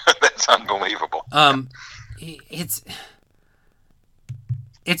 walks. That's unbelievable. It's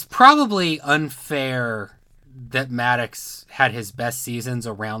probably unfair that Maddux had his best seasons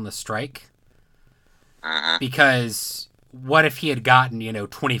around the strike. Mm-hmm. Because what if he had gotten,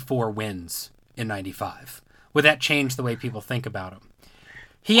 24 wins in 95? Would that change the way people think about him?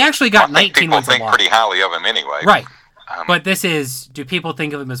 He actually got 19 wins a lot. People think pretty highly of him anyway. Right. But do people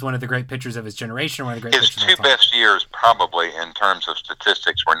think of him as one of the great pitchers of his generation, or one of the great pitchers of his 2 best years, probably, in terms of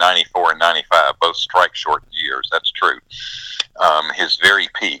statistics, were 94 and 95, both strike-shortened years. That's true. His very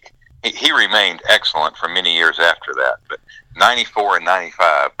peak. He remained excellent for many years after that, but 94 and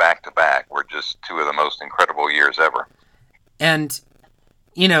 95, back-to-back, were just 2 of the most incredible years ever. And,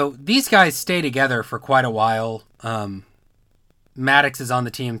 these guys stay together for quite a while. Maddux is on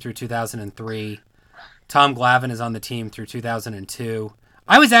the team through 2003. Tom Glavine is on the team through 2002.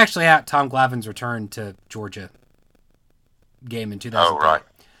 I was actually at Tom Glavine's return to Georgia game in 2003. Oh, right.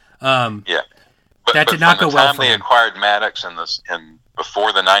 Yeah. That did not go well for him. By the time they acquired Maddux and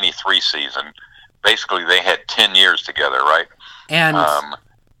before the 93 season, basically they had 10 years together, right? And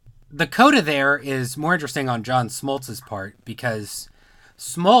the coda there is more interesting on John Smoltz's part, because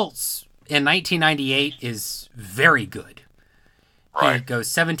Smoltz in 1998 is very good. Right. He goes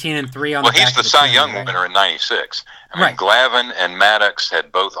 17-3 on the back of the Well, he's the Cy Young winner in 96. I mean, Glavine and Maddux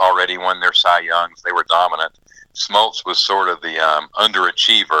had both already won their Cy Youngs. They were dominant. Smoltz was sort of the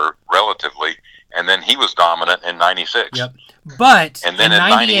underachiever, relatively, and then he was dominant in 96. Yep. But and then in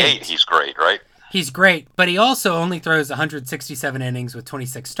 98, he's great, right? He's great, but he also only throws 167 innings with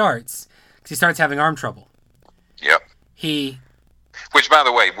 26 starts because he starts having arm trouble. Yep. Which, by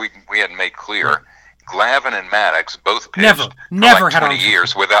the way, we had made clear. Right. Glavine and Maddux both pitched never for like had 20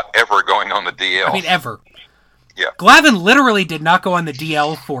 years without ever going on the DL. I mean, ever. Yeah. Glavine literally did not go on the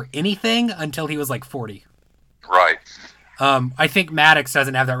DL for anything until he was like 40. Right. I think Maddux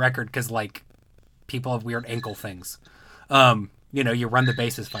doesn't have that record because, like, people have weird ankle things. You run the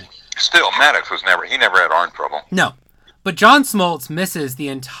bases funny. Still, Maddux he never had arm trouble. No. But John Smoltz misses the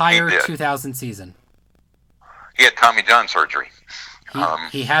entire 2000 season. He had Tommy John surgery.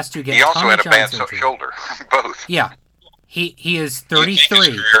 He has to get. He also Tommy had a John bad surgery. shoulder. Both. Yeah. He is 33.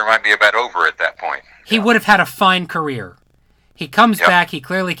 His career might be about over at that point. He would have had a fine career. He comes back. He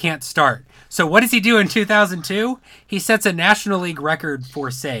clearly can't start. So what does he do in 2002? He sets a National League record for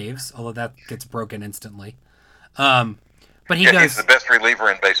saves, although that gets broken instantly. But he's the best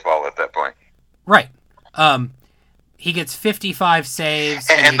reliever in baseball at that point. Right. He gets 55 saves.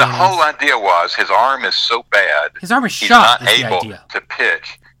 And the whole idea was his arm is so bad. His arm is he's shot. He's not able to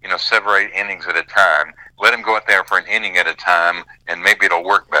pitch, 7 or 8 innings at a time. Let him go out there for an inning at a time, and maybe it'll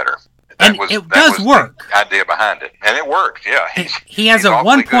work better. That was work. The idea behind it, and it worked. Yeah, he has a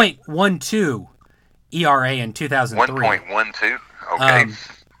 1.12 ERA in 2003. 1.12. Okay.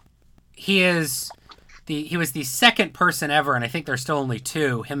 He was the second person ever, and I think there's still only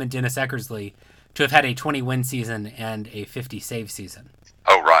two, him and Dennis Eckersley, to have had a 20-win season and a 50-save season.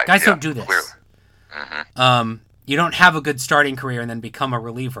 Oh, right. Guys don't do this. Mm-hmm. You don't have a good starting career and then become a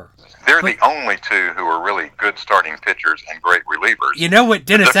reliever. They're the only two who are really good starting pitchers and great relievers. You know what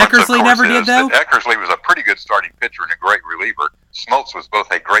Dennis Eckersley never did, though? Eckersley was a pretty good starting pitcher and a great reliever. Smoltz was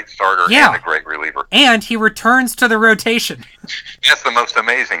both a great starter and a great reliever. And he returns to the rotation. That's the most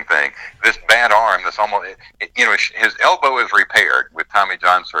amazing thing. This bad arm, his elbow is repaired with Tommy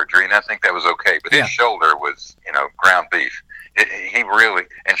John surgery, and I think that was okay. But his shoulder was, ground beef.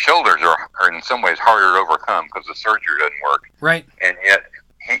 And shoulders are in some ways harder to overcome because the surgery doesn't work. Right. And yet,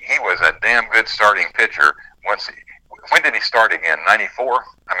 he was a damn good starting pitcher. When did he start again? 94?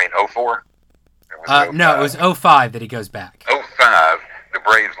 04? No, it was 05 that he goes back. 05, the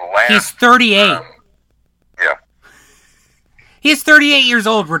Braves last... He's 38. Yeah. He's 38 years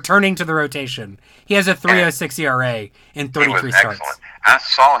old, returning to the rotation. He has a 3.06 ERA in 33 starts. Excellent. I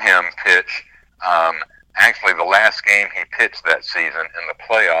saw him pitch, actually the last game he pitched that season in the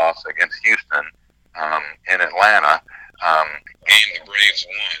playoffs against Houston in Atlanta. Game the Braves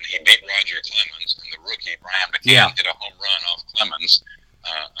won. He beat Roger Clemens, and the rookie Brian McCann hit a home run off Clemens.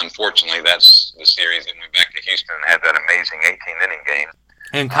 Unfortunately, that's the series that went back to Houston and had that amazing 18-inning game.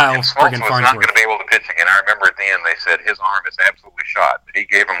 And Kyle Smoltz was not going to be able to pitch again. I remember at the end they said his arm is absolutely shot. But he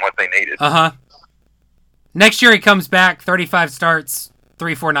gave them what they needed. Next year he comes back, 35 starts,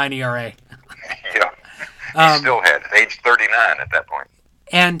 3.49 ERA. He still had age 39 at that point.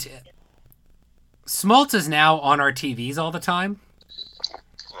 And Smoltz is now on our TVs all the time.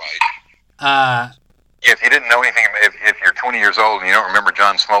 Right. If you didn't know anything, if you're 20 years old and you don't remember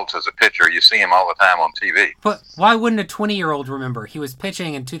John Smoltz as a pitcher, you see him all the time on TV. But why wouldn't a 20-year-old remember? He was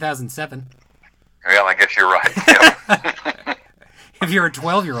pitching in 2007. Well, I guess you're right. If you're a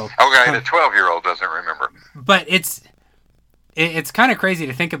 12-year-old. Okay, the 12-year-old doesn't remember. But it's kind of crazy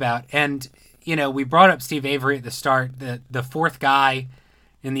to think about. And, we brought up Steve Avery at the start. The fourth guy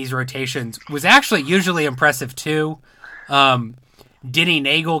in these rotations was actually usually impressive, too. Denny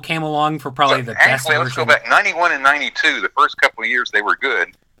Nagel came along for probably the best version. Let's go back. 91 and 92, the first couple of years they were good.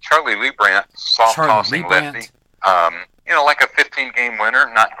 Charlie Leibrandt, soft-tossing lefty. Like a 15-game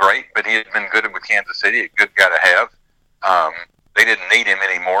winner, not great, but he had been good with Kansas City, a good guy to have. They didn't need him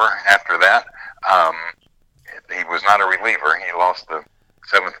anymore after that. He was not a reliever. He lost the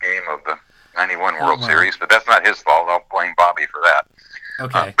 7th game of the 91 World Series, but that's not his fault. I'll blame Bobby for that.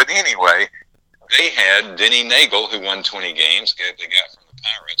 Okay. But anyway, they had Denny Nagel, who won 20 games, they got from the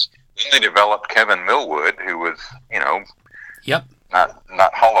Pirates. Then they developed Kevin Millwood, who was,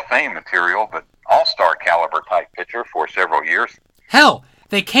 not Hall of Fame material, but all-star caliber type pitcher for several years. Hell,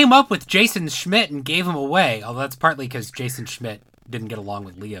 they came up with Jason Schmidt and gave him away, although that's partly because Jason Schmidt didn't get along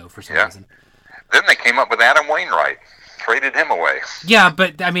with Leo for some reason. Then they came up with Adam Wainwright, traded him away. Yeah,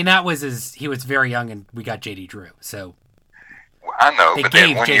 but, that was he was very young and we got J.D. Drew, so... I know, but they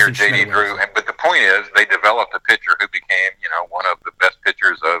had 1 year J.D. Drew. But the point is, they developed a pitcher who became, one of the best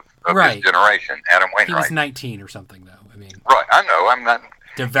pitchers of his generation, Adam Wainwright. He was 19 or something, though. Right, I know. I'm not...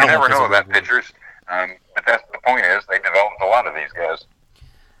 You never know about pitchers. But that's the point is, they developed a lot of these guys.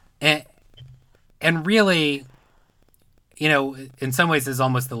 And really, in some ways, this is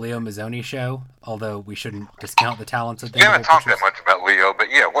almost the Leo Mazzone show, although we shouldn't discount the talents of the We haven't talked that much about Leo, but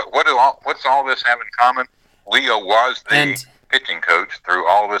yeah, what's all this have in common? Leo was the pitching coach through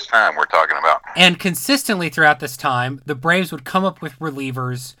all this time we're talking about. And consistently throughout this time, the Braves would come up with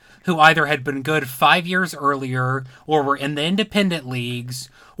relievers who either had been good 5 years earlier or were in the independent leagues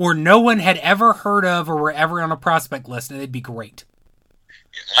or no one had ever heard of or were ever on a prospect list, and they'd be great.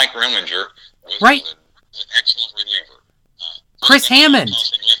 Mike Reminger was right. an excellent reliever. Chris Hammond.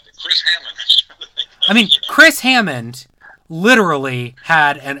 Chris Hammond literally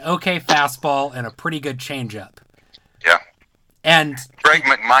had an okay fastball and a pretty good changeup. Yeah. And Greg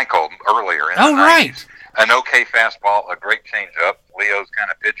McMichael earlier in the 90s. Right. An okay fastball, a great changeup. Leo's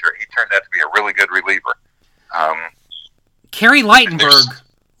kind of pitcher. He turned out to be a really good reliever. Kerry Lightenberg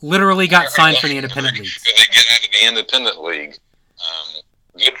literally got signed for the independent leagues. They get out of the independent league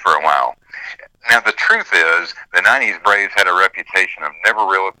good for a while. Now, the truth is, the 90s Braves had a reputation of never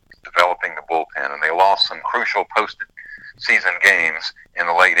really developing the bullpen, and they lost some crucial post-season games in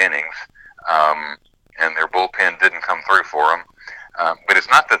the late innings, and their bullpen didn't come through for them. But it's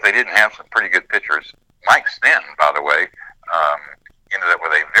not that they didn't have some pretty good pitchers. Mike Stanton, by the way, ended up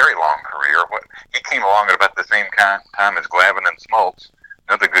with a very long career. He came along at about the same time as Glavine and Smoltz,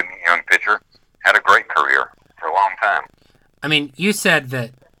 another good young pitcher, had a great career for a long time. I mean, you said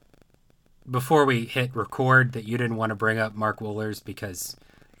that before we hit record that you didn't want to bring up Mark Wohlers because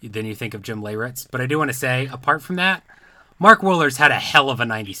then you think of Jim Leyritz. But I do want to say, apart from that, Mark Wohlers had a hell of a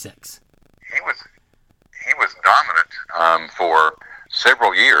 96. He was dominant for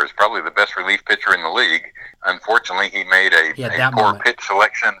several years, probably the best relief pitcher in the league. Unfortunately, he made a poor pitch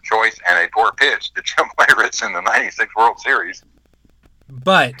selection choice and a poor pitch to Jim Leyritz in the 96 World Series.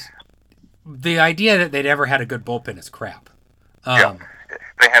 But the idea that they'd ever had a good bullpen is crap. Yeah,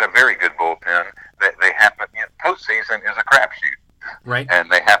 they had a very good bullpen. They happen. Postseason is a crapshoot, right?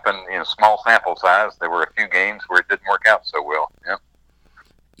 And they happen in small sample size. There were a few games where it didn't work out so well. Yeah.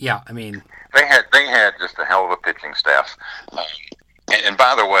 Yeah, I mean, they had just a hell of a pitching staff. And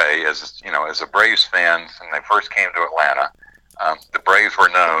by the way, as a Braves fan, when they first came to Atlanta, the Braves were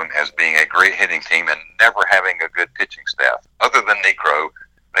known as being a great hitting team and never having a good pitching staff. Other than Necro,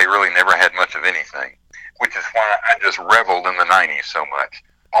 they really never had much of anything, which is why I just reveled in the 90s so much.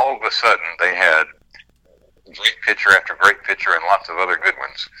 All of a sudden, they had great pitcher after great pitcher and lots of other good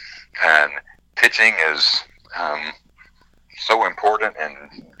ones. And pitching is so important, and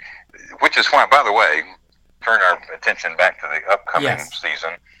which is why, by the way, turn our attention back to the upcoming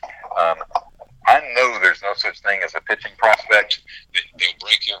season. I know there's no such thing as a pitching prospect. They'll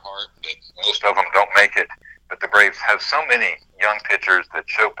break your heart that most of them don't make it, but the Braves have so many young pitchers that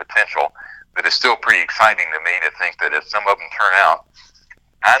show potential that it's still pretty exciting to me to think that if some of them turn out,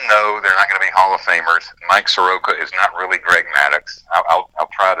 I know they're not going to be Hall of Famers. Mike Soroka is not really Greg Maddux. I'll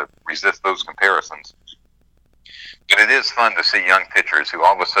try to resist those comparisons. But it is fun to see young pitchers who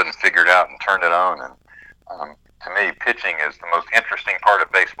all of a sudden figured out and turned it on. And to me, pitching is the most interesting part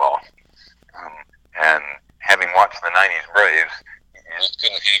of baseball. And having watched the 90s Braves, you just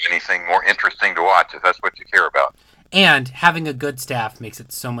couldn't have anything more interesting to watch if that's what you care about. And having a good staff makes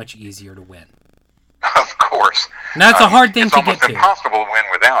it so much easier to win. Of course. And that's a hard thing to get to. It's almost impossible to win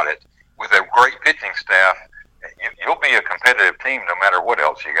without it. With a great pitching staff, you'll be a competitive team no matter what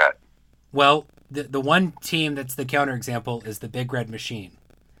else you got. Well, the one team that's the counterexample is the Big Red Machine.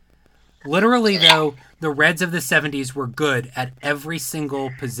 Literally, though, the Reds of the 70s were good at every single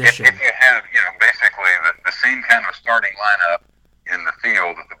position. If you have, basically the same kind of starting lineup in the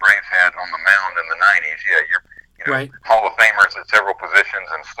field that the Braves had on the mound in the 90s, you're right. Hall of Famers at several positions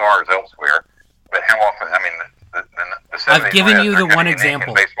and stars elsewhere. But how often, the 70s I've given Reds you the one example.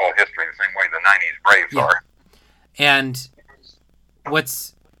 In baseball history, the same way the 90s Braves are. And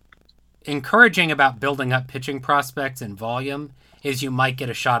what's encouraging about building up pitching prospects and volume is you might get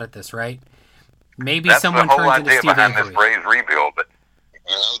a shot at this, right? Maybe that's someone the whole turns into idea Steve behind Avery. This Braves rebuild, but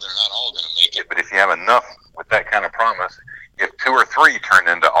they're not all going to make it. But if you have enough with that kind of promise, if 2 or 3 turn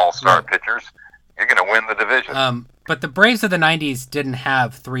into all-star pitchers, you're going to win the division. But the Braves of the 90s didn't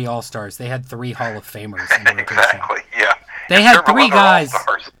have 3 all-stars. They had 3 Hall of Famers in the rotation. Exactly, yeah. They had 3 guys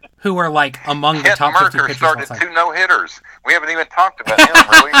who were like among the top 50 pitchers. Kent Mercker started 2 no-hitters. We haven't even talked about him,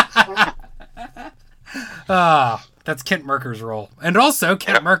 really. That's Kent Merker's role. And also,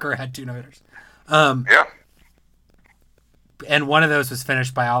 Kent Mercker had 2 no-hitters. And one of those was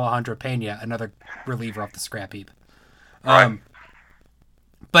finished by Alejandro Pena, another reliever off the scrap heap.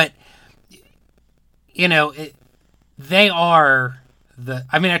 But, they are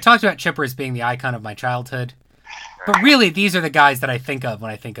I talked about Chipper as being the icon of my childhood. But really, these are the guys that I think of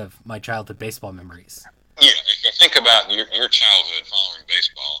when I think of my childhood baseball memories. Yeah, if think about your childhood following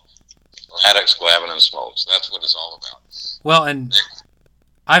baseball, Maddux, Glavine, and Smoltz. That's what it's all about. Well, and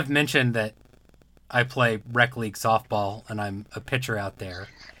I've mentioned that I play rec league softball, and I'm a pitcher out there.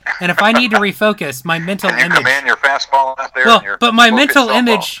 And if I need to refocus, my mental image... Can you command your fastball out there? Well, but my mental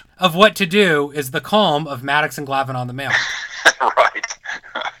image of what to do is the calm of Maddux and Glavine on the mound. Right.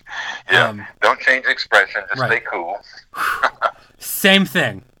 Yeah. Don't change expression. Just stay cool. Same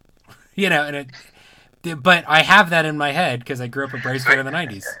thing. You know, but I have that in my head because I grew up a Braves fan in the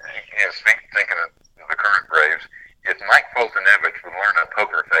 90s. Thinking of the current Braves, if Mike Fultonevich would learn a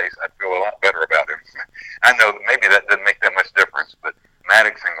poker face, I'd feel a lot better about him. I know that maybe that doesn't make that much difference, but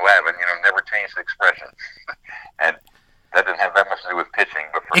Maddux and Glavine, never changed expression. And that didn't have that much to do with pitching,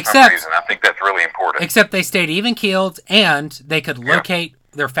 but for some reason, I think that's really important. Except they stayed even-keeled, and they could locate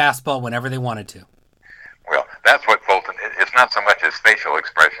their fastball whenever they wanted to. Well, that's what Fulton... It's not so much his facial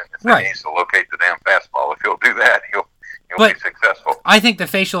expression. It's that he needs to locate the damn fastball. If he'll do that, he'll be successful. I think the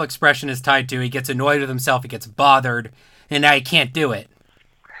facial expression is tied to he gets annoyed with himself, he gets bothered, and now he can't do it.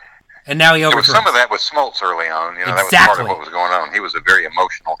 And now he overthrows. There was some of that with Smoltz early on. That was part of what was going on. He was a very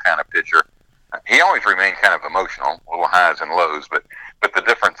emotional kind of pitcher. He always remained kind of emotional, little highs and lows, but the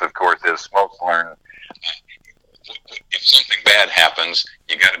difference, of course, is Smoltz learned if something bad happens,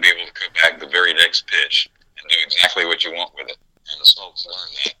 you got to be able to come back the very next pitch and do exactly what you want with it. And Smoltz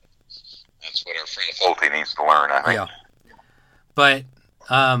learned that. That's what our friend Fulte needs to learn, I think. Yeah. But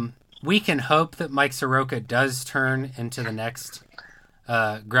we can hope that Mike Soroka does turn into the next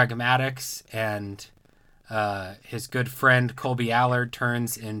Greg Maddux, and his good friend Colby Allard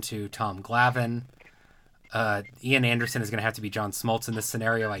turns into Tom Glavine. Ian Anderson is going to have to be John Smoltz in this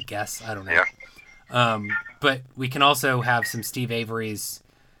scenario, I guess. I don't know. Yeah. But we can also have some Steve Avery's.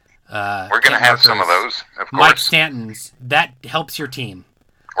 We're going to have some of those, of course. Mike Stanton's. That helps your team.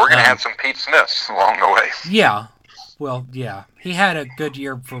 We're going to have some Pete Smiths along the way. Yeah. Well, yeah. He had a good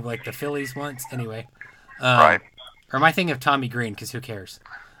year for, the Phillies once, anyway. Right. Or am I thinking of Tommy Green? Because who cares?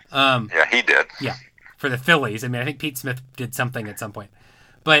 Yeah, he did. Yeah, for the Phillies. I mean, I think Pete Smith did something at some point.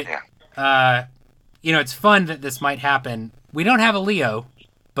 But, it's fun that this might happen. We don't have a Leo,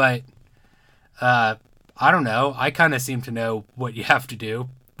 but I don't know. I kind of seem to know what you have to do.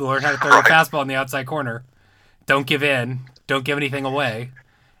 Learn how to throw a fastball in the outside corner. Don't give in. Don't give anything away.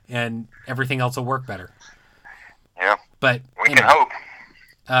 And everything else will work better. Yeah. But we can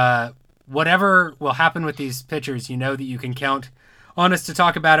hope. Whatever will happen with these pitchers, you know that you can count on us to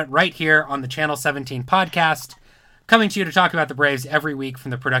talk about it right here on the Channel 17 podcast, coming to you to talk about the Braves every week from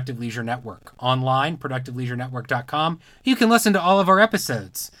the Productive Leisure Network. Online, productiveleisurenetwork.com. You can listen to all of our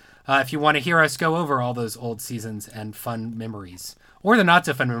episodes if you want to hear us go over all those old seasons and fun memories. Or the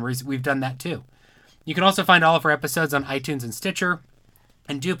not-so-fun memories, we've done that too. You can also find all of our episodes on iTunes and Stitcher.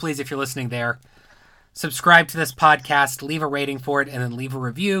 And do please, if you're listening there, subscribe to this podcast, leave a rating for it, and then leave a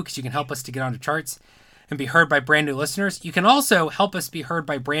review because you can help us to get onto charts and be heard by brand new listeners. You can also help us be heard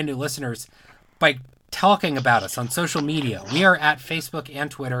by brand new listeners by talking about us on social media. We are at Facebook and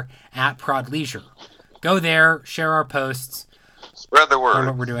Twitter at Prod Leisure. Go there, share our posts. Spread the word. Learn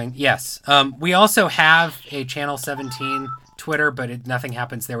what we're doing. Yes. We also have a Channel 17 Twitter, but nothing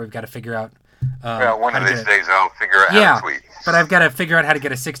happens there. We've got to figure out. One of these days I'll figure out how to tweet. But I've got to figure out how to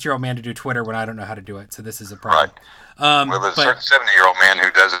get a 60-year-old man to do Twitter when I don't know how to do it. So this is a problem. Right. Well, there's a certain 70-year-old man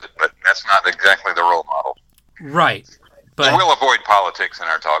who does it, but that's not exactly the role model. Right. But we'll avoid politics in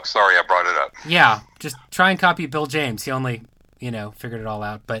our talk. Sorry I brought it up. Yeah. Just try and copy Bill James. He only, figured it all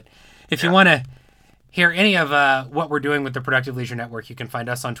out. But if you want to hear any of what we're doing with the Productive Leisure Network, you can find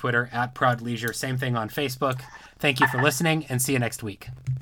us on Twitter at Prod Leisure. Same thing on Facebook. Thank you for listening, and see you next week.